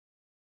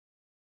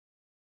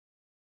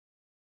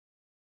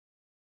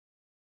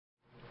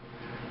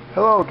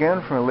Hello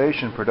again from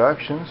Elation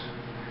Productions.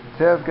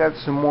 Today I've got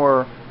some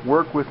more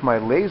work with my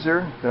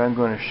laser that I'm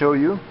going to show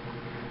you.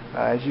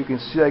 As you can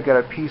see, I got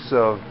a piece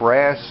of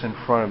brass in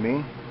front of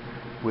me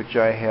which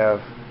I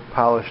have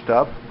polished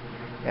up,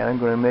 and I'm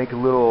going to make a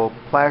little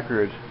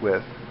placard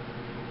with.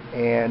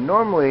 And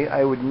normally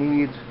I would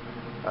need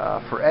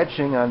for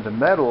etching onto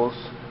metals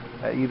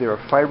either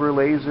a fiber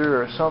laser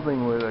or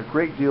something with a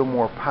great deal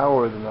more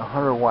power than the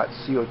 100-watt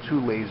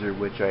CO2 laser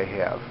which I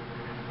have.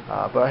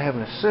 But I have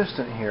an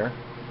assistant here.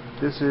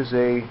 This is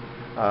a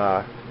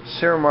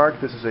Cermark.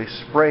 This is a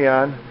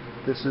spray-on.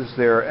 This is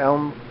their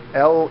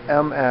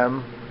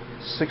LMM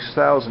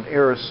 6000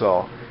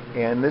 aerosol,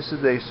 and this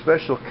is a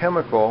special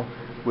chemical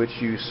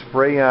which you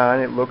spray on.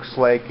 It looks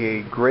like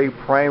a gray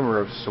primer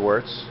of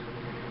sorts,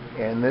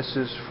 and this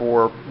is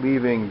for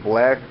leaving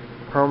black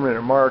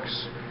permanent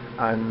marks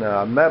on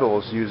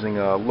metals using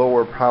a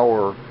lower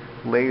power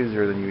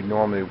laser than you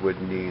normally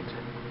would need.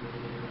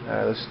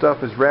 This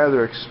stuff is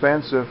rather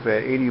expensive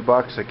at 80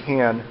 bucks a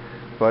can,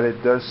 but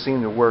it does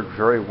seem to work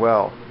very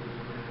well.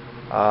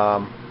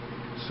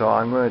 So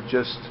I'm going to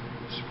just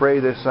spray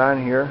this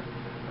on here.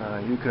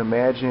 You can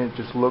imagine it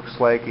just looks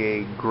like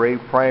a gray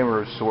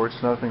primer of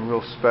sorts, nothing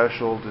real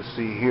special to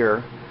see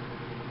here.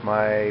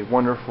 My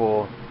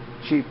wonderful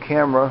cheap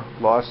camera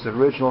lost the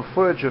original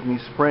footage of me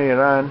spraying it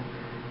on,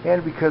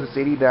 and because it's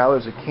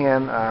 $80 a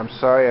can, I'm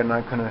sorry, I'm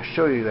not going to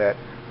show you that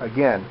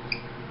again.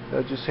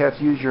 You'll just have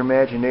to use your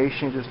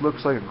imagination. It just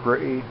looks like a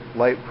gray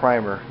light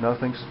primer,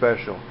 nothing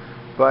special.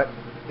 But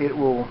it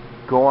will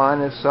go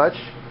on as such,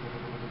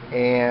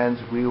 and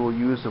we will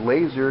use the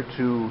laser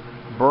to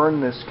burn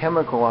this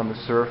chemical on the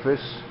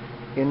surface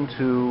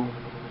into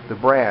the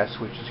brass,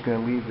 which is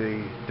going to leave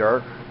a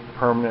dark,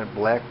 permanent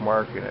black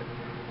mark in it.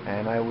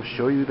 And I will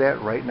show you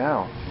that right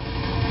now.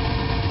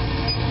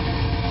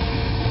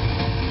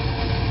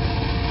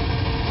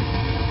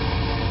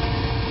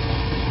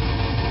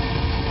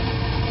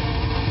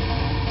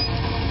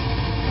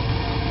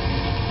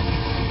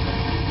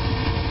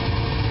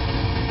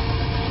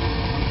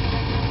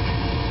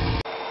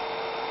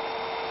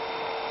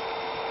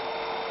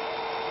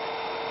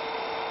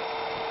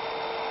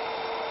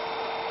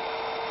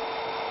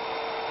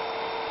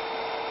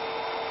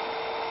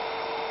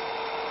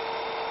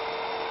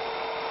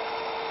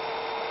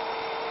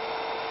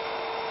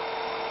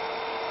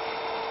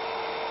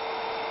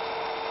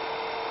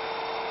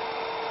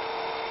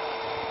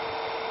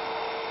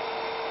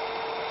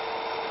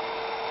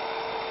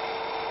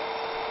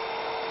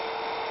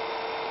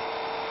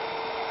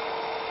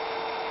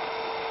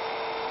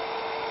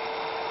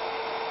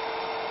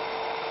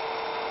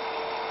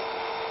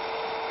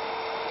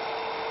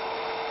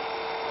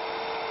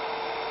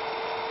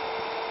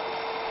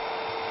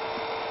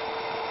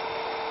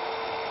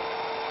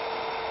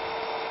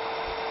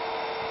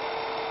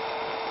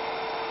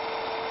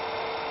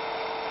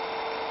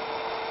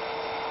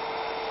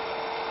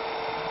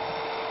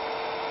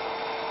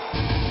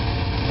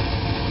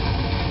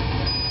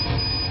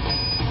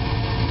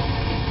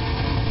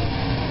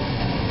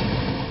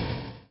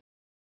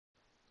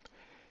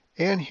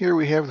 And here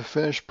we have the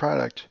finished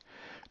product.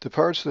 The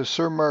parts of the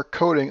Cermark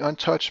coating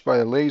untouched by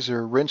the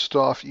laser rinsed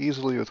off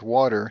easily with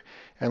water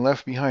and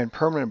left behind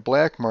permanent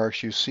black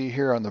marks you see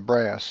here on the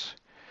brass.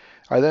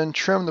 I then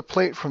trimmed the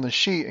plate from the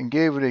sheet and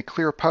gave it a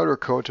clear powder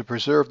coat to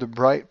preserve the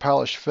bright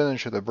polished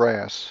finish of the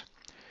brass.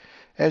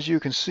 As you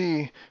can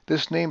see,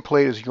 this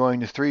nameplate is going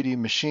to 3D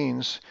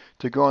Machines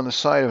to go on the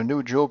side of a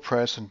new drill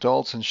press in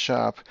Dalton's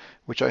shop,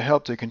 which I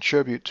helped to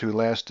contribute to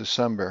last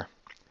December.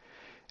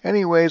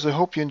 Anyways, I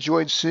hope you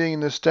enjoyed seeing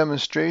this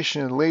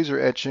demonstration of laser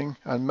etching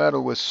on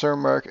metal with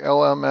Cermark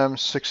LMM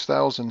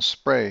 6000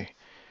 spray.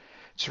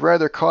 It's a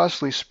rather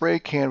costly spray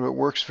can, but it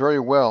works very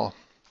well.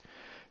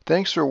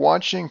 Thanks for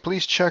watching.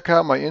 Please check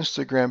out my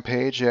Instagram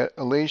page at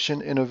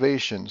Elation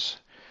Innovations.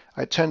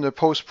 I tend to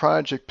post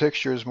project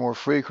pictures more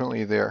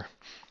frequently there.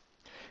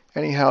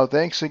 Anyhow,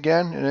 thanks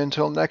again, and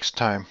until next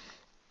time.